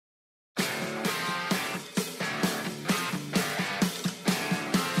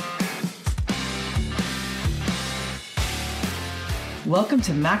Welcome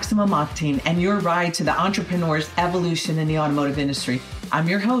to Maximum Octane and your ride to the entrepreneur's evolution in the automotive industry. I'm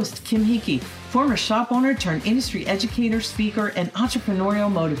your host, Kim Hickey, former shop owner turned industry educator, speaker, and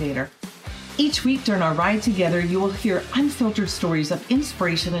entrepreneurial motivator. Each week during our ride together, you will hear unfiltered stories of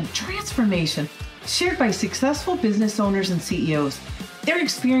inspiration and transformation shared by successful business owners and CEOs. Their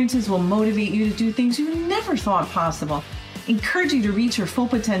experiences will motivate you to do things you never thought possible, encourage you to reach your full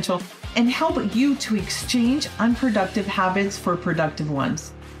potential, and help you to exchange unproductive habits for productive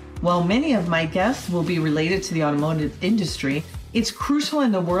ones. While many of my guests will be related to the automotive industry, it's crucial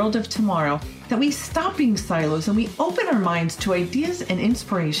in the world of tomorrow that we stop being silos and we open our minds to ideas and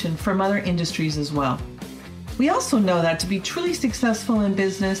inspiration from other industries as well. We also know that to be truly successful in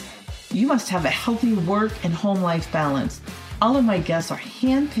business, you must have a healthy work and home life balance. All of my guests are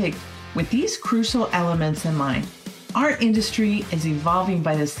handpicked with these crucial elements in mind. Our industry is evolving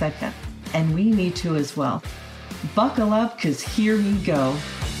by the second, and we need to as well. Buckle up, because here we go.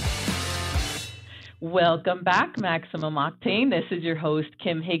 Welcome back, Maximum Octane. This is your host,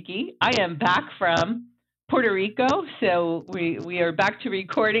 Kim Hickey. I am back from Puerto Rico, so we are back to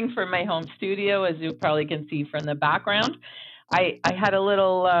recording from my home studio, as you probably can see from the background. I had a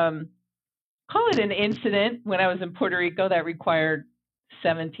little, call it an incident when I was in Puerto Rico that required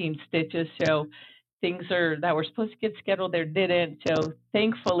 17 stitches, so things that were supposed to get scheduled there didn't. So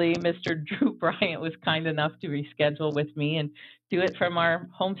thankfully, Mr. Drew Bryant was kind enough to reschedule with me and do it from our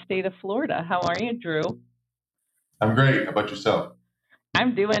home state of Florida. How are you, Drew? I'm great. How about yourself?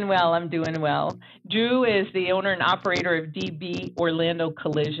 I'm doing well. Drew is the owner and operator of DB Orlando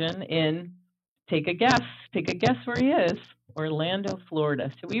Collision in, take a guess where he is, Orlando,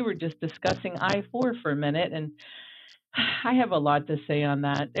 Florida. So we were just discussing I-4 for a minute, and I have a lot to say on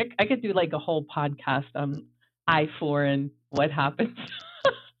that. I could do like a whole podcast on I-4 and what happens.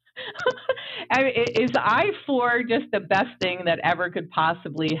 I mean, is I-4 just the best thing that ever could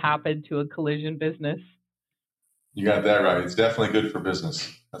possibly happen to a collision business? You got that right. It's definitely good for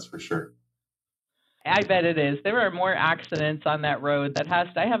business. That's for sure. I bet it is. There are more accidents on that road.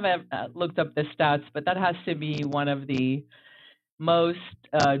 I haven't looked up the stats, but that has to be one of the most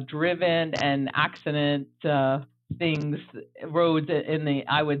driven and accident roads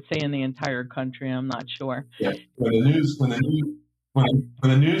I would say in the entire country. I'm not sure. Yeah. When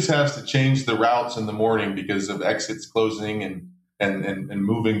the news has to change the routes in the morning because of exits closing and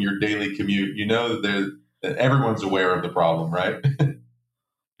moving your daily commute, you know that everyone's aware of the problem, right?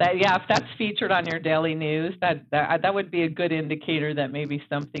 If that's featured on your daily news, that would be a good indicator that maybe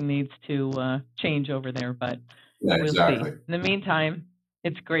something needs to change over there. But yeah, we'll exactly. see. In the meantime,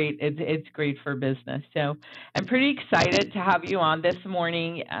 it's great. It's great for business. So I'm pretty excited to have you on this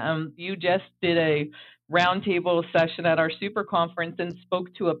morning. You just did a roundtable session at our super conference and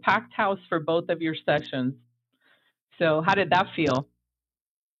spoke to a packed house for both of your sessions. So how did that feel?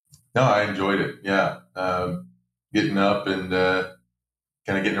 No, I enjoyed it. Yeah. Getting up and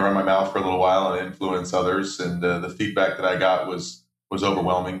kind of getting around my mouth for a little while and influence others. And the feedback that I got was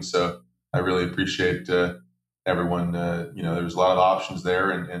overwhelming. So I really appreciate everyone. There was a lot of options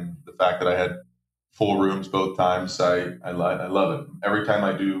there, and the fact that I had full rooms both times, I love it. Every time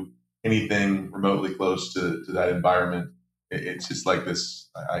I do anything remotely close to that environment, it's just like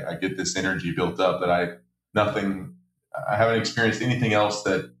this. I get this energy built up that I haven't experienced anything else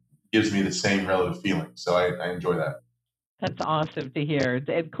that gives me the same relative feeling. So I enjoy that. That's awesome to hear.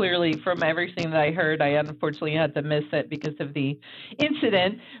 And clearly, from everything that I heard, I unfortunately had to miss it because of the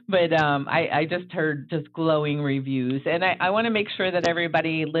incident, but I just heard just glowing reviews. And I want to make sure that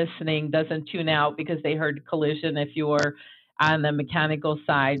everybody listening doesn't tune out because they heard collision if you're on the mechanical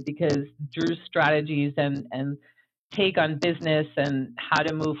side, because Drew's strategies and take on business and how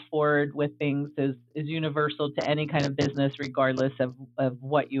to move forward with things is universal to any kind of business, regardless of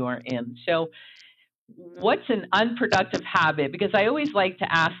what you are in. So what's an unproductive habit? Because I always like to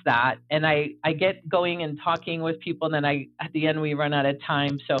ask that, and I get going and talking with people, and then at the end we run out of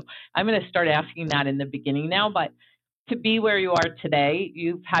time. So I'm going to start asking that in the beginning now. But to be where you are today,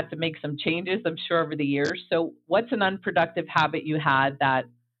 you've had to make some changes, I'm sure, over the years. So what's an unproductive habit you had that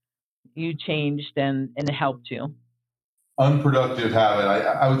you changed and it helped you? Unproductive habit.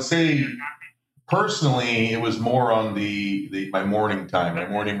 I would say personally, it was more on my morning time, my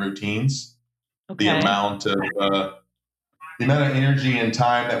morning routines. Okay. The amount of energy and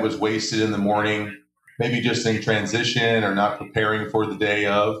time that was wasted in the morning, maybe just in transition or not preparing for the day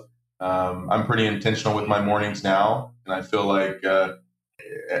of. I'm pretty intentional with my mornings now, and I feel like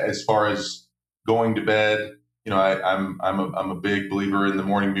as far as going to bed, I'm a big believer in the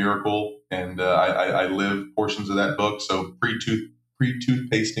morning miracle, and I live portions of that book. So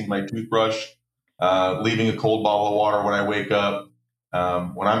pre-toothpasting my toothbrush, leaving a cold bottle of water when I wake up,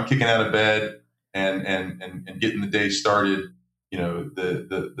 When I'm kicking out of bed and getting the day started,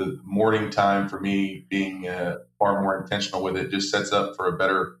 the morning time for me being far more intentional with it just sets up for a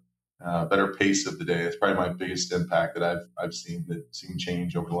better pace of the day. It's probably my biggest impact that I've seen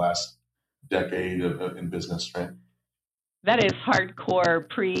change over the last decade in business, right? That is hardcore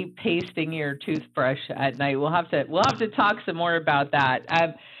pre-pasting your toothbrush at night. We'll have to talk some more about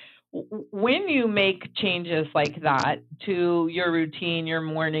that. When you make changes like that to your routine, your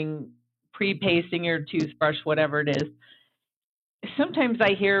morning pre-pasting your toothbrush, whatever it is, sometimes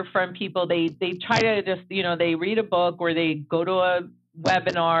I hear from people they try to just they read a book or they go to a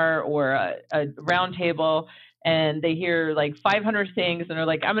webinar or a round table and they hear like 500 things and they're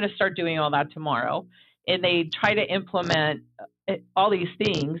like, I'm going to start doing all that tomorrow, and they try to implement all these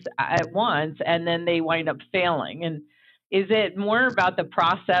things at once and then they wind up failing. And is it more about the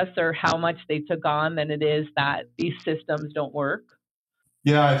process or how much they took on than it is that these systems don't work?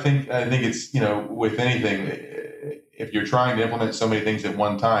 Yeah, I think it's with anything, if you're trying to implement so many things at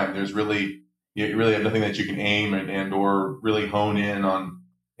one time, you really have nothing that you can aim and or really hone in on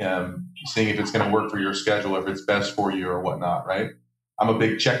seeing if it's going to work for your schedule, if it's best for you or whatnot, right? I'm a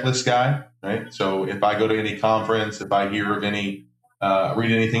big checklist guy, right? So if I go to any conference, if I hear of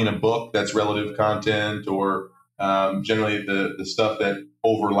read anything in a book that's relative content or generally the stuff that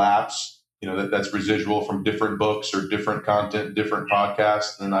overlaps, that's residual from different books or different content, different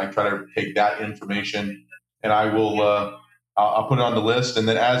podcasts. And I try to take that information and I'll put it on the list. And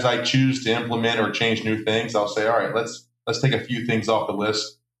then as I choose to implement or change new things, I'll say, all right, let's take a few things off the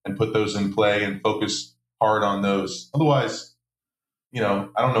list and put those in play and focus hard on those. Otherwise, I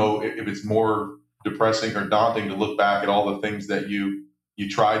don't know if it's more depressing or daunting to look back at all the things that you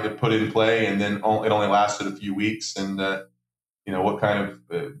tried to put in play and then it only lasted a few weeks and what kind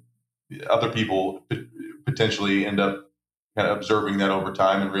of other people potentially end up kind of observing that over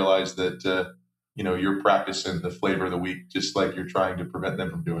time and realize that you're practicing the flavor of the week just like you're trying to prevent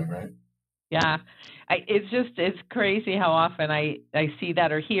them from doing, right? Yeah, it's crazy how often I see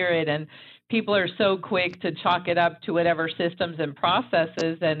that or hear it, and people are so quick to chalk it up to whatever systems and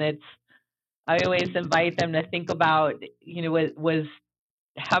processes, and I always invite them to think about, was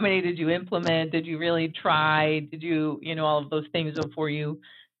how many did you implement? Did you really try? Did you, all of those things before you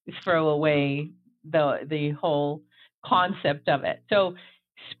throw away the whole concept of it. So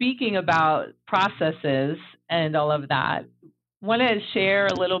speaking about processes and all of that, want to share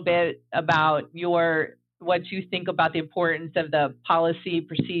a little bit about what you think about the importance of the policy,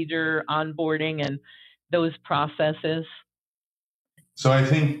 procedure, onboarding, and those processes? So I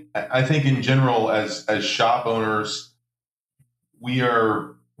think in general, as shop owners,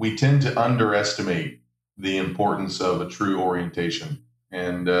 we tend to underestimate the importance of a true orientation.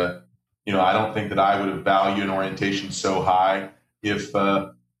 And I don't think that I would have valued an orientation so high if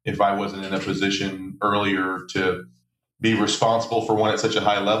I wasn't in a position earlier to be responsible for one at such a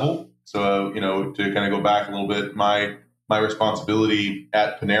high level. So to kind of go back a little bit, my responsibility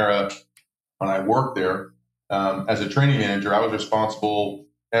at Panera when I worked there as a training manager, I was responsible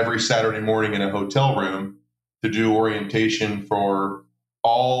every Saturday morning in a hotel room to do orientation for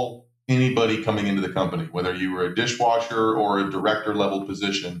anybody coming into the company, whether you were a dishwasher or a director level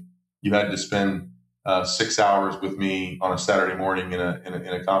position. You had to spend 6 hours with me on a Saturday morning in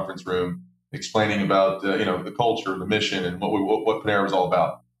a conference room, explaining about the culture, the mission, and what Panera was all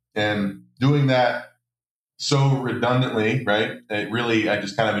about. And doing that so redundantly, right? I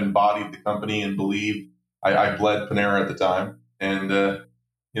just kind of embodied the company and believed I bled Panera at the time, and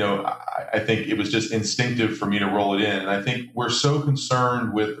I think it was just instinctive for me to roll it in. And I think we're so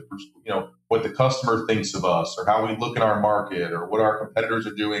concerned with what the customer thinks of us, or how we look in our market, or what our competitors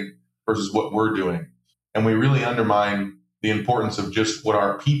are doing versus what we're doing, and we really undermine the importance of just what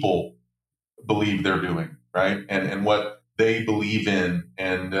our people believe they're doing, right? And what they believe in,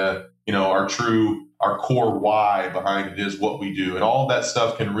 and our core why behind it is what we do, and all that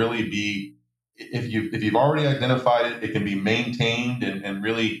stuff can really be, if you've already identified it, it can be maintained and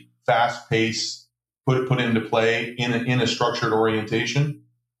really fast paced, put into play in a structured orientation,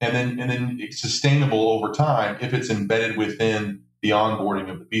 and then it's sustainable over time if it's embedded within the onboarding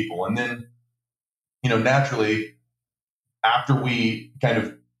of the people, and then naturally after we kind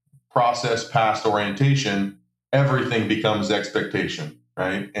of process past orientation, everything becomes expectation,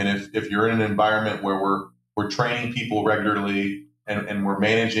 right? And if you're in an environment where we're training people regularly and we're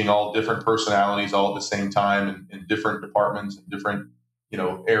managing all different personalities all at the same time in different departments and different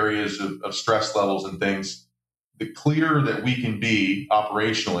areas of stress levels and things, the clearer that we can be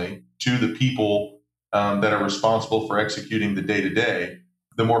operationally to the people that are responsible for executing the day to day,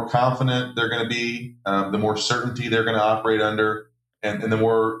 the more confident they're going to be, the more certainty they're going to operate under, and the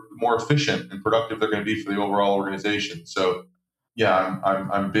more efficient and productive they're going to be for the overall organization. So, yeah,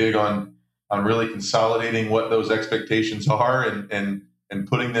 I'm big on really consolidating what those expectations are and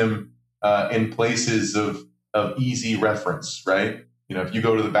putting them in places of easy reference, right? If you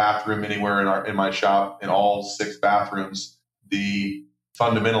go to the bathroom anywhere in my shop, in all 6 bathrooms, the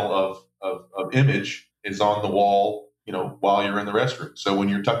fundamental of image is on the wall, while you're in the restroom. So when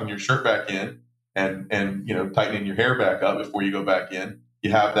you're tucking your shirt back in and tightening your hair back up before you go back in,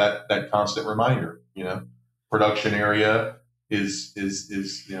 you have that constant reminder. Production area is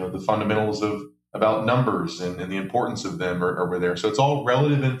the fundamentals about numbers and the importance of them are over there. So it's all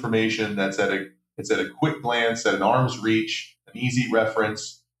relative information that's at a quick glance, at an arm's reach, an easy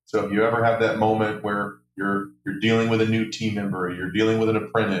reference. So if you ever have that moment where you're dealing with a new team member, you're dealing with an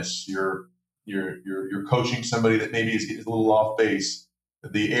apprentice, you're coaching somebody that maybe is a little off base,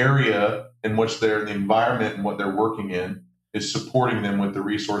 the area in which the environment and what they're working in is supporting them with the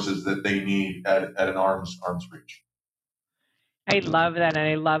resources that they need at an arm's reach. I love that, and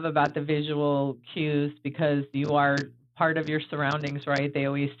I love about the visual cues because you are part of your surroundings, right? They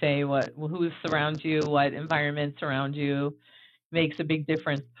always say who surrounds you, what environment surrounds you makes a big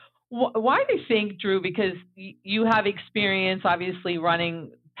difference. Why do you think, Drew? Because you have experience, obviously,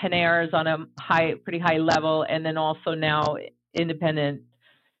 running Paneras on a pretty high level, and then also now independent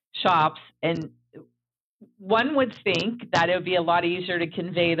shops. And one would think that it would be a lot easier to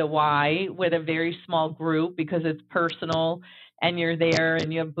convey the why with a very small group because it's personal and you're there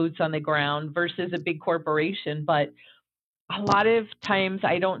and you have boots on the ground versus a big corporation. But a lot of times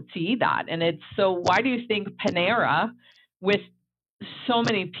I don't see that. And so why do you think Panera, with so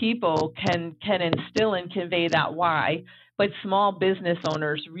many people, can instill and convey that why, but small business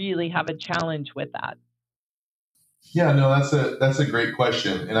owners really have a challenge with that? Yeah, no, that's a great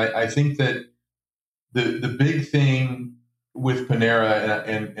question. And I think that the big thing with Panera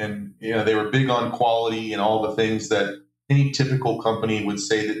and they were big on quality and all the things that any typical company would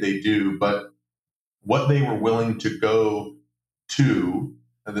say that they do, but what they were willing to go to,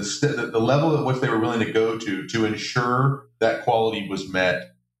 the level at which they were willing to go to ensure that quality was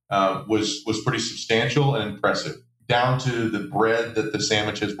met was pretty substantial and impressive, down to the bread that the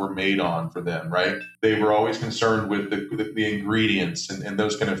sandwiches were made on for them, right? They were always concerned with the ingredients and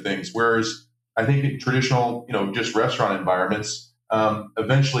those kind of things. Whereas I think in traditional, just restaurant environments,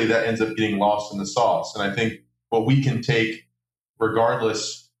 eventually that ends up getting lost in the sauce. And I think what we can take,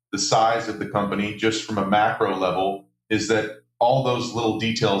 regardless the size of the company, just from a macro level, is that all those little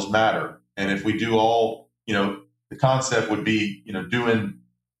details matter. And if we do all, the concept would be, doing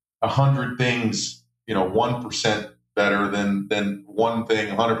 100 things, 1% better than one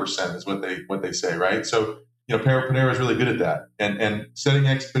thing 100% is what they say, right? So, Panera is really good at that, and setting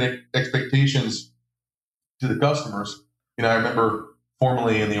expectations to the customers. I remember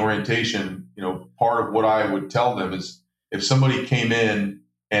formally in the orientation, part of what I would tell them is if somebody came in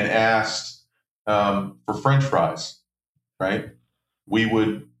and asked for French fries, right?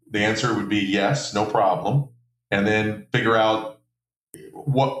 The answer would be yes, no problem, and then figure out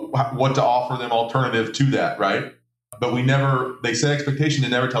what to offer them alternative to that, right? But they set expectation to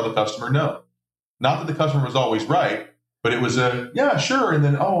never tell the customer no. Not that the customer was always right, but it was yeah, sure. And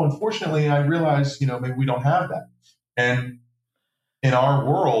then, unfortunately, I realized, maybe we don't have that. And in our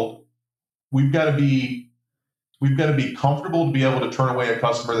world, we've got to be comfortable to be able to turn away a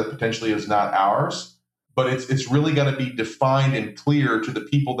customer that potentially is not ours. But it's really got to be defined and clear to the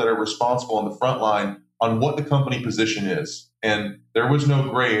people that are responsible on the front line on what the company position is. And there was no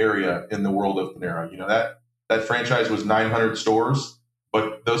gray area in the world of Panera. That franchise was 900 stores,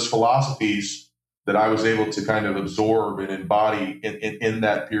 but those philosophies that I was able to kind of absorb and embody in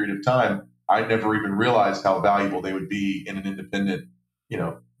that period of time, I never even realized how valuable they would be in an independent,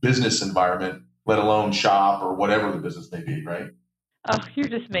 business environment, let alone shop or whatever the business may be, right? Oh, you're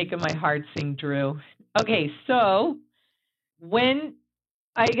just making my heart sing, Drew. Okay, so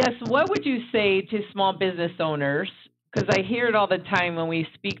what would you say to small business owners? Because I hear it all the time when we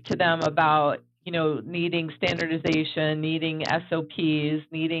speak to them about, needing standardization, needing SOPs,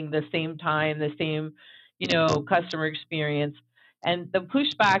 needing the same time, the same, customer experience. And the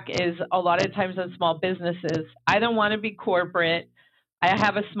pushback is a lot of times on small businesses, I don't want to be corporate. I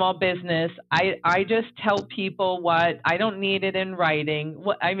have a small business. I just tell people what, I don't need it in writing.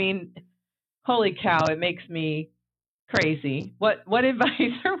 Holy cow, it makes me crazy. What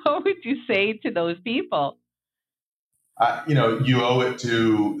advice or what would you say to those people? You owe it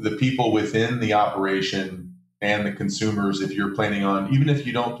to the people within the operation and the consumers, if you're planning on, even if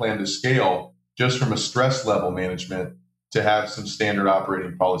you don't plan to scale, just from a stress level management, to have some standard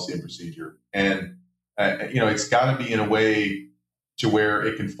operating policy and procedure. And, it's got to be in a way to where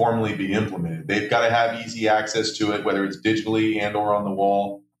it can formally be implemented. They've got to have easy access to it, whether it's digitally and or on the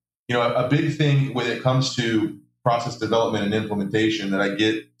wall. A big thing when it comes to process development and implementation that I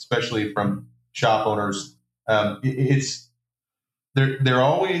get, especially from shop owners, it's they're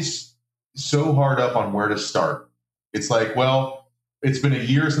always so hard up on where to start. It's like, well, it's been a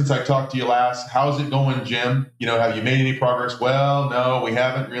year since I talked to you last. How's it going, Jim? Have you made any progress? Well, no, we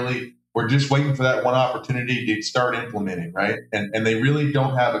haven't really. We're just waiting for that one opportunity to start implementing, right? And they really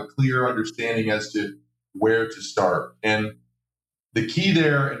don't have a clear understanding as to where to start. And the key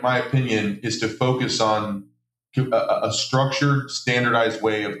there, in my opinion, is to focus on a structured, standardized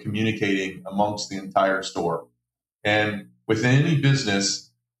way of communicating amongst the entire store. And within any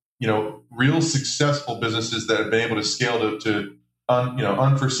business, real successful businesses that have been able to scale to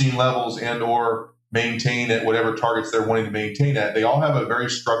unforeseen levels and or maintain at whatever targets they're wanting to maintain at, they all have a very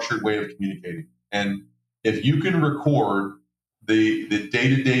structured way of communicating. And if you can record the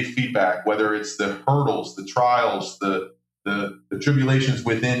day-to-day feedback, whether it's the hurdles, the trials, the tribulations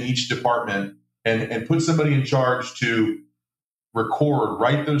within each department, and put somebody in charge to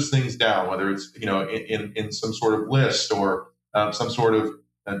write those things down, whether it's in some sort of list or some sort of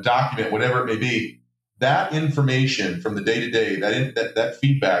document, whatever it may be, that information from the day-to-day, that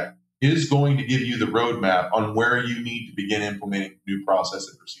feedback is going to give you the roadmap on where you need to begin implementing new process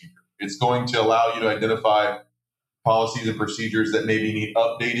and procedure. It's going to allow you to identify policies and procedures that maybe need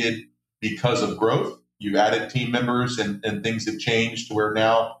updated because of growth. You've added team members and things have changed to where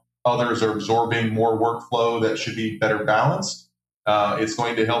now others are absorbing more workflow that should be better balanced. It's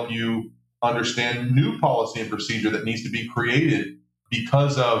going to help you understand new policy and procedure that needs to be created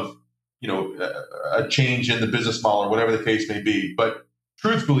because of a change in the business model or whatever the case may be. But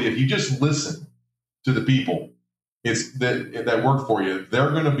truthfully, if you just listen to the people that work for you,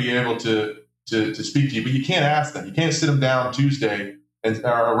 they're going to be able to speak to you. But you can't ask them. You can't sit them down Tuesday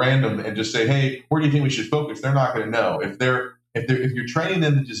or random and just say, "Hey, where do you think we should focus?" They're not going to know. If you're training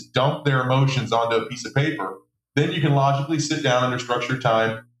them to just dump their emotions onto a piece of paper, then you can logically sit down under structured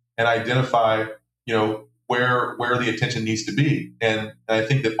time and identify, where the attention needs to be. And I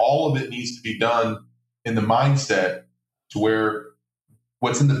think that all of it needs to be done in the mindset to where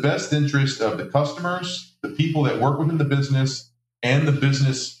what's in the best interest of the customers, the people that work within the business, and the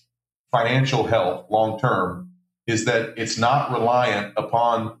business financial health long term is that it's not reliant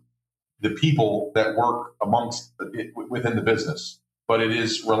upon the people that work within the business, but it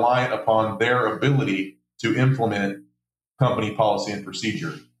is reliant upon their ability to implement company policy and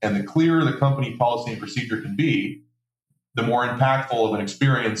procedure. And the clearer the company policy and procedure can be, the more impactful of an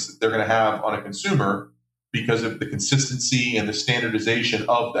experience that they're going to have on a consumer because of the consistency and the standardization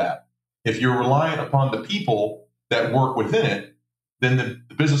of that. If you're reliant upon the people that work within it, then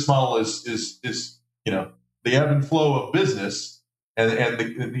the business model is the ebb and flow of business and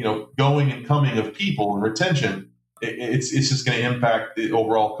the going and coming of people and retention. It's just going to impact the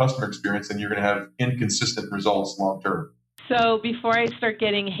overall customer experience, and you're going to have inconsistent results long term. So before I start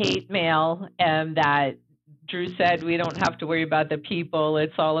getting hate mail that Drew said we don't have to worry about the people,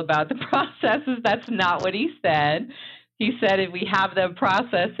 it's all about the processes. That's not what he said. He said if we have the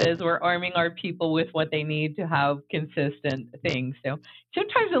processes, we're arming our people with what they need to have consistent things. So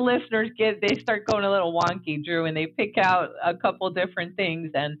sometimes the listeners they start going a little wonky, Drew, and they pick out a couple different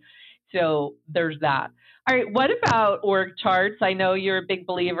things. And so there's that. All right, what about org charts? I know you're a big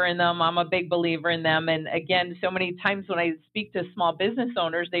believer in them. I'm a big believer in them. And again, so many times when I speak to small business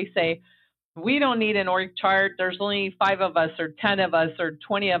owners, they say, we don't need an org chart. There's only 5 of us or 10 of us or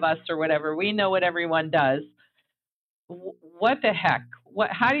 20 of us or whatever. We know what everyone does. What the heck?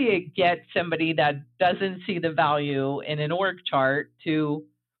 How do you get somebody that doesn't see the value in an org chart to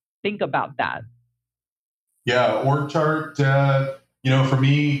think about that? Yeah, org chart, for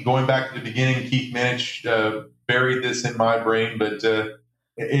me, going back to the beginning, Keith Minich buried this in my brain, but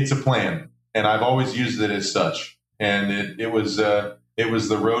it's a plan. And I've always used it as such. And it was the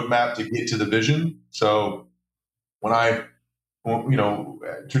roadmap to get to the vision. So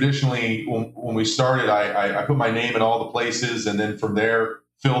traditionally when we started, I put my name in all the places, and then from there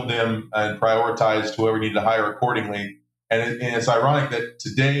filled them and prioritized whoever needed to hire accordingly. And it's ironic that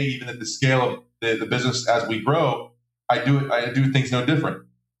today, even at the scale of the business as we grow, I do things no different.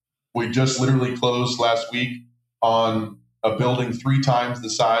 We just literally closed last week on a building 3 times the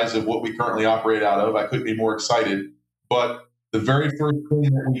size of what we currently operate out of. I couldn't be more excited. But the very first thing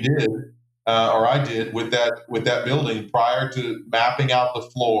that we did, or I did with that building, prior to mapping out the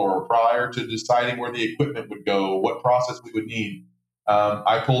floor, prior to deciding where the equipment would go, what process we would need,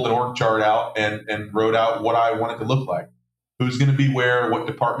 I pulled an org chart out and wrote out what I want it to look like. Who's going to be where, what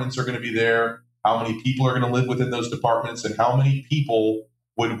departments are going to be there, how many people are going to live within those departments, and how many people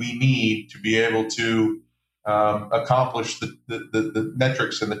would we need to be able to accomplish the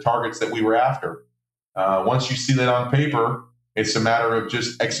metrics and the targets that we were after. Once you see that on paper, it's a matter of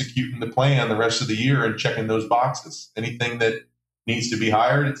just executing the plan the rest of the year and checking those boxes. Anything that needs to be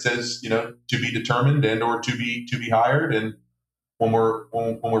hired, it says, to be determined and or to be hired. And when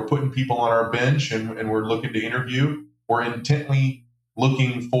we're putting people on our bench and we're looking to interview, we're intently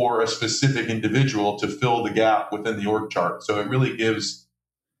looking for a specific individual to fill the gap within the org chart. So it really gives,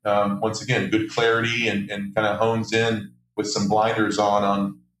 once again, good clarity and kind of hones in with some blinders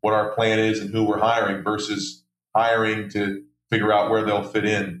on what our plan is and who we're hiring versus hiring to figure out where they'll fit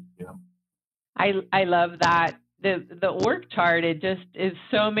in. I love that. The org chart, it just is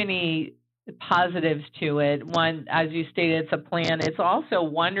so many positives to it. One, as you stated, it's a plan. It's also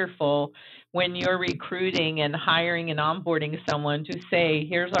wonderful when you're recruiting and hiring and onboarding someone to say,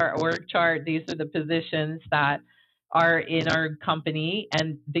 here's our org chart. These are the positions that are in our company,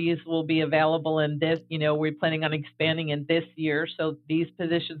 and these will be available in this, we're planning on expanding in this year. So these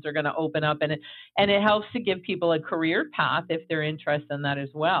positions are going to open up, and it helps to give people a career path if they're interested in that as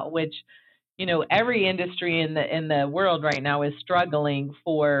well, which, every industry in the world right now is struggling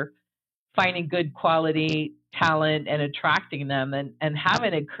for finding good quality talent and attracting them, and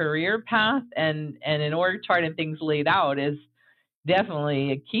having a career path and an org chart and things laid out is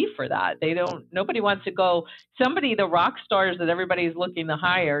definitely a key for that. Nobody wants to go, the rock stars that everybody's looking to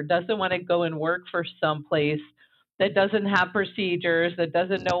hire doesn't want to go and work for some place that doesn't have procedures, that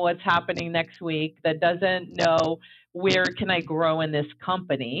doesn't know what's happening next week, that doesn't know where can I grow in this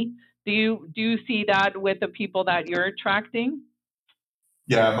company. Do you see that with the people that you're attracting?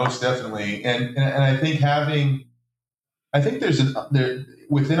 Yeah, most definitely. And I think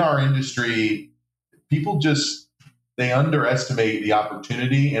within our industry, people they underestimate the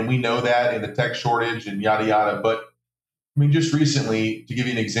opportunity, and we know that in the tech shortage and yada yada. But I mean, just recently, to give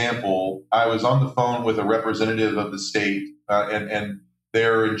you an example, I was on the phone with a representative of the state, and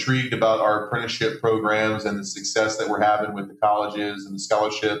they're intrigued about our apprenticeship programs and the success that we're having with the colleges and the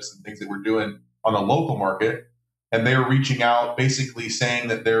scholarships and things that we're doing on the local market. And they're reaching out, basically saying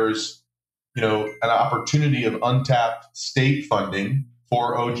that there's, an opportunity of untapped state funding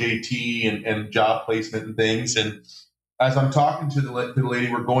for OJT and job placement and things. And as I'm talking to the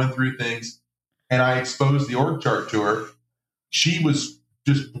lady, we're going through things, and I exposed the org chart to her. She was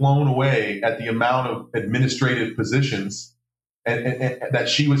just blown away at the amount of administrative positions and that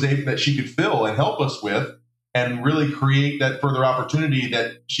she could fill and help us with, and really create that further opportunity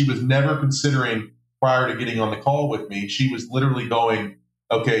that she was never considering prior to getting on the call with me. She was literally going,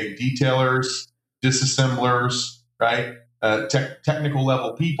 okay, detailers, disassemblers, right? Technical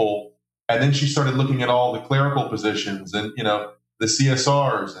level people. And then she started looking at all the clerical positions and, the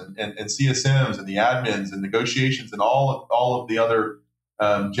CSRs and CSMs and the admins and negotiations and all of the other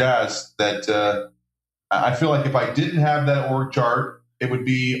jazz that I feel like if I didn't have that org chart, it would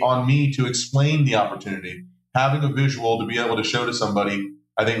be on me to explain the opportunity. Having a visual to be able to show to somebody,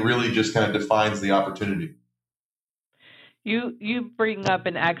 I think really just kind of defines the opportunity. You bring up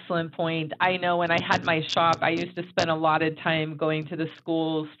an excellent point. I know when I had my shop, I used to spend a lot of time going to the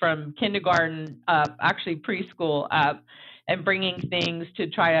schools from kindergarten up, actually preschool up, and bringing things to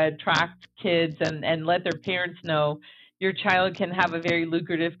try to attract kids and let their parents know your child can have a very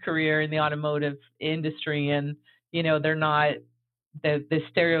lucrative career in the automotive industry, and they're not the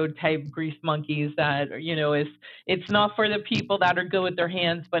stereotype grease monkeys that it's not for the people that are good with their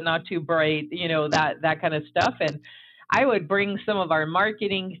hands but not too bright, that kind of stuff. And I would bring some of our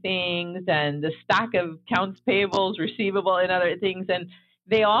marketing things and the stack of accounts payables, receivable, and other things, and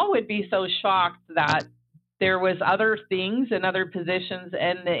they all would be so shocked that there was other things and other positions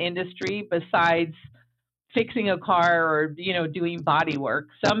in the industry besides fixing a car or doing body work.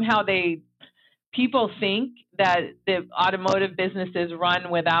 Somehow people think that the automotive business is run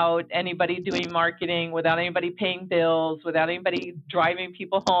without anybody doing marketing, without anybody paying bills, without anybody driving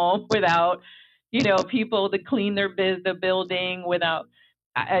people home, without people to clean the building, without.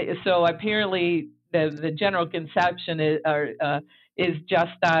 So apparently, the general conception is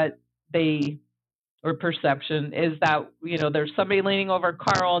just that or perception is that there's somebody leaning over a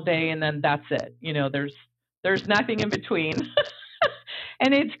car all day and then that's it. There's nothing in between.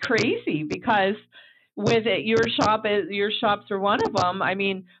 And it's crazy because with it, your shops are one of them. I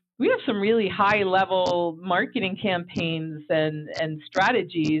mean, we have some really high level marketing campaigns and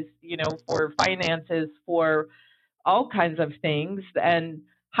strategies, for finances, for all kinds of things, and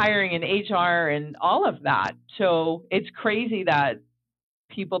hiring and HR and all of that. So it's crazy that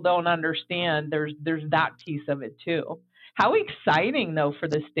people don't understand there's that piece of it too. How exciting though for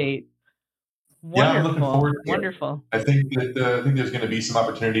the state. Yeah, I'm looking Wonderful. forward to it. Wonderful. I think there's going to be some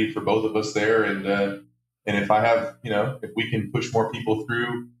opportunity for both of us there, and if I have, if we can push more people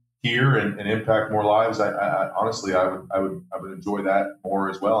through here and impact more lives, I honestly, I would enjoy that more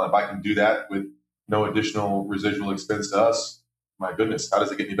as well. If I can do that with no additional residual expense to us, my goodness, how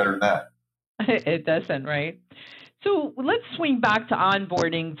does it get any better than that? It doesn't, right? So let's swing back to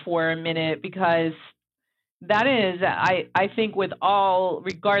onboarding for a minute because that is, I think, with all,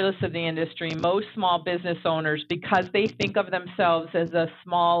 regardless of the industry, most small business owners, because they think of themselves as a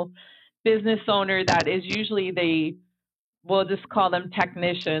small business owner that is usually we'll just call them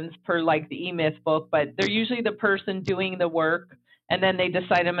technicians per like the E-Myth book, but they're usually the person doing the work and then they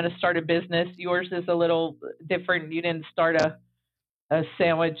decide I'm going to start a business. Yours is a little different. You didn't start a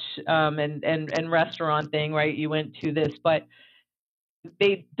sandwich and restaurant thing, right? You went to this, but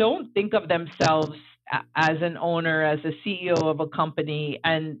they don't think of themselves as an owner, as a CEO of a company,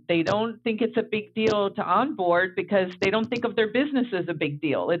 and they don't think it's a big deal to onboard because they don't think of their business as a big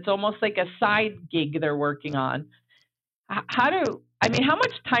deal. It's almost like a side gig they're working on. How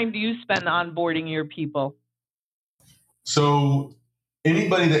much time do you spend onboarding your people? So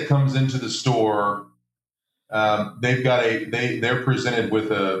anybody that comes into the store, they're presented with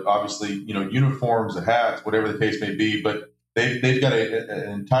obviously, uniforms, a hats, whatever the case may be, but they've got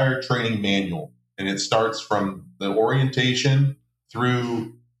an entire training manual, and it starts from the orientation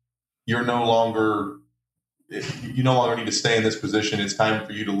through you no longer need to stay in this position. It's time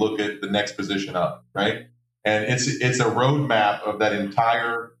for you to look at the next position up, right? And it's a roadmap of that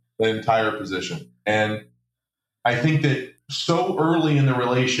entire position. And I think that so early in the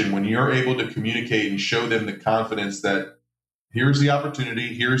relation, when you're able to communicate and show them the confidence that here's the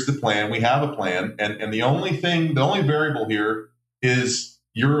opportunity, here's the plan, we have a plan, and the only variable here is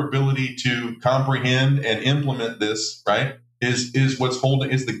your ability to comprehend and implement this, right? Is what's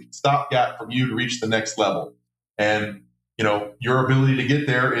is the stopgap for you to reach the next level. And your ability to get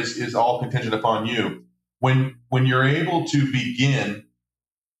there is all contingent upon you. When you're able to begin,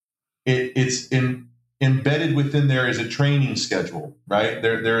 it's embedded within there is a training schedule, right?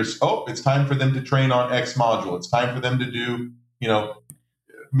 It's time for them to train on X module. It's time for them to do,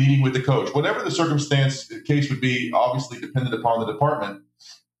 meeting with the coach, whatever the case would be, obviously dependent upon the department.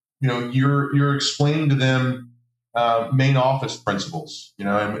 You're explaining to them main office principles,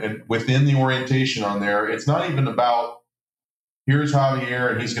 and within the orientation on there, it's not even about here's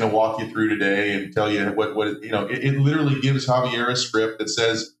Javier and he's going to walk you through today and tell you what it literally gives Javier a script that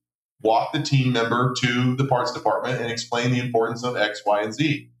says, walk the team member to the parts department and explain the importance of X, Y, and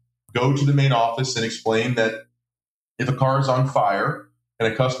Z. Go to the main office and explain that if a car is on fire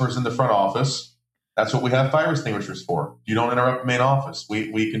and a customer's in the front office, that's what we have fire extinguishers for. You don't interrupt the main office.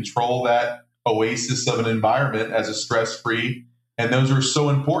 We control that oasis of an environment as a stress-free, and those are so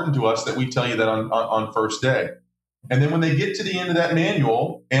important to us that we tell you that on first day. And then when they get to the end of that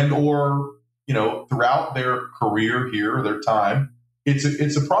manual or throughout their career here or their time, it's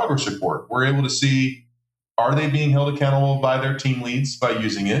a progress report. We're able to see, are they being held accountable by their team leads by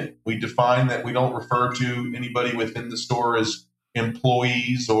using it? We define that we don't refer to anybody within the store as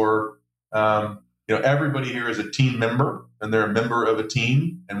employees or, everybody here is a team member and they're a member of a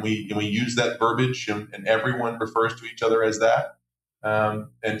team. And we use that verbiage and everyone refers to each other as that.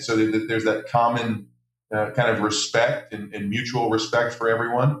 And so there's that common kind of respect and mutual respect for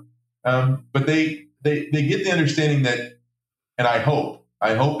everyone. But they get the understanding that, and I hope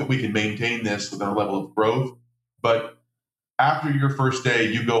that we can maintain this with our level of growth. But after your first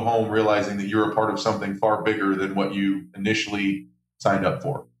day, you go home realizing that you're a part of something far bigger than what you initially signed up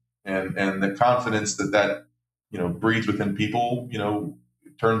for. And the confidence that breeds within people,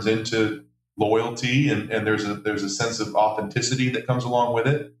 turns into loyalty, and there's a sense of authenticity that comes along with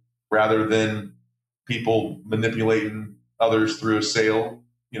it, rather than people manipulating others through a sale,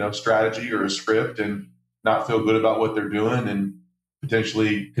 strategy or a script and not feel good about what they're doing and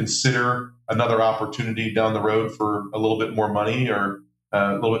potentially consider another opportunity down the road for a little bit more money or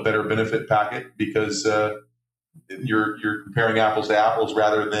a little bit better benefit packet because you're comparing apples to apples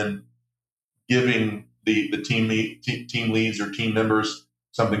rather than giving the team leads or team members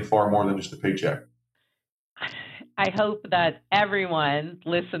something far more than just a paycheck. I hope that everyone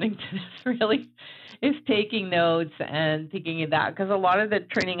listening to this really is taking notes and thinking of that, because a lot of the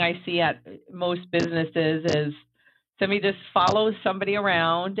training I see at most businesses is somebody just follows somebody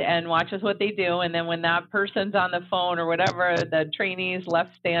around and watches what they do, and then when that person's on the phone or whatever, the trainee is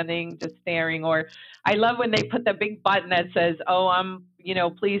left standing just staring. Or I love when they put the big button that says, oh, I'm,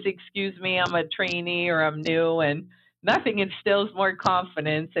 please excuse me, I'm a trainee or I'm new, and nothing instills more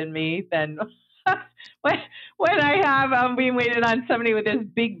confidence in me than when when I have being waited on somebody with this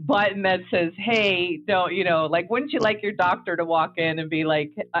big button that says, "Hey, don't like, wouldn't you like your doctor to walk in and be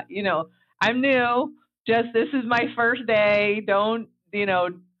like, I'm new, just this is my first day, don't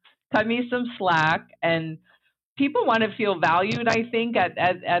cut me some slack." And people want to feel valued. I think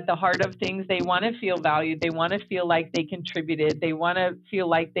at the heart of things, they want to feel valued. They want to feel like they contributed. They want to feel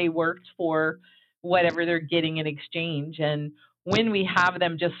like they worked for whatever they're getting in exchange. And when we have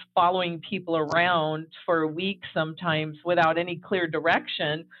them just following people around for weeks, sometimes without any clear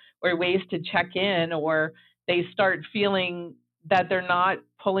direction or ways to check in, or they start feeling that they're not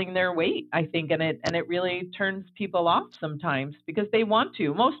pulling their weight, I think, and it really turns people off sometimes because they want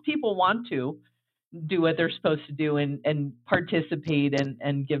to. Most people want to do what they're supposed to do and participate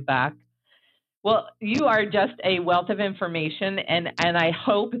and give back. Well, you are just a wealth of information, and I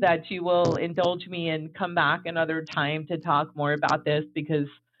hope that you will indulge me and come back another time to talk more about this, because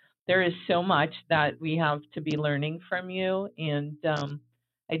there is so much that we have to be learning from you. And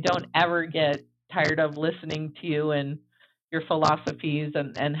I don't ever get tired of listening to you and your philosophies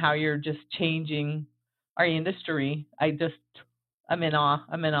and how you're just changing our industry. I'm in awe.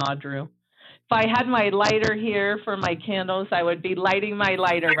 I'm in awe, Drew. If I had my lighter here for my candles, I would be lighting my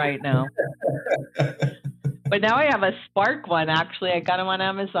lighter right now. But now I have a spark one. Actually, I got them on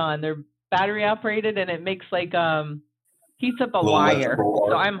Amazon. They're battery operated, and it makes like heats up a wire.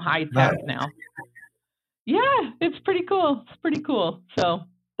 So I'm high tech now. Yeah, it's pretty cool. It's pretty cool. So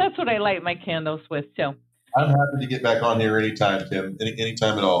that's what I light my candles with. So I'm happy to get back on here anytime, Tim.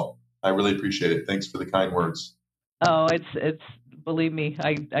 Anytime at all. I really appreciate it. Thanks for the kind words. Oh, it's believe me,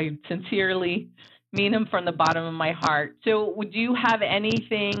 I sincerely mean them from the bottom of my heart. So would you have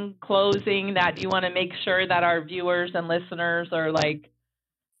anything closing that you want to make sure that our viewers and listeners are like,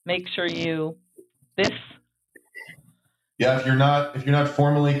 make sure this? Yeah, if you're not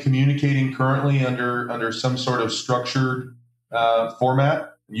formally communicating currently under some sort of structured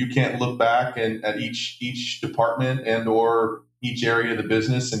format, you can't look back at each department and or each area of the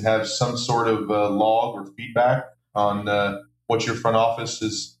business and have some sort of log or feedback on what your front office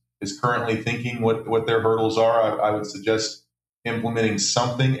is currently thinking, what their hurdles are. I would suggest implementing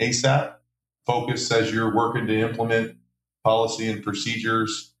something ASAP. Focus as you're working to implement policy and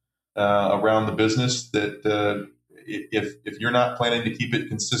procedures around the business. That if you're not planning to keep it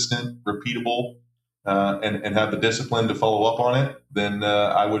consistent, repeatable, and have the discipline to follow up on it, then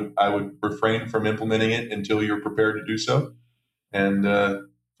I would refrain from implementing it until you're prepared to do so, and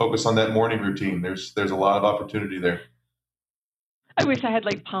focus on that morning routine. There's a lot of opportunity there. I wish I had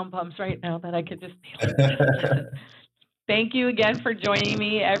like pom-poms right now that I could just be like, thank you again for joining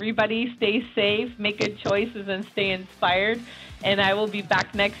me. Everybody stay safe, make good choices, and stay inspired. And I will be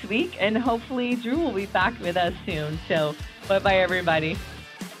back next week, and hopefully Drew will be back with us soon. So bye-bye, everybody.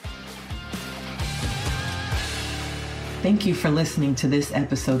 Thank you for listening to this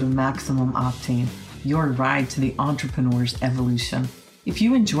episode of Maximum Octane, your ride to the entrepreneur's evolution. If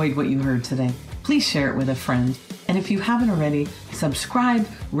you enjoyed what you heard today, please share it with a friend. And if you haven't already, subscribe,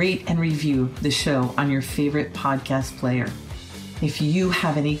 rate, and review the show on your favorite podcast player. If you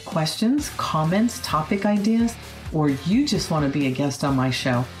have any questions, comments, topic ideas, or you just want to be a guest on my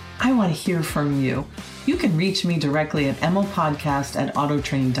show, I want to hear from you. You can reach me directly at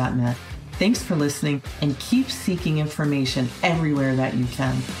mlpodcast@autotraining.net. Thanks for listening, and keep seeking information everywhere that you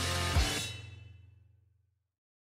can.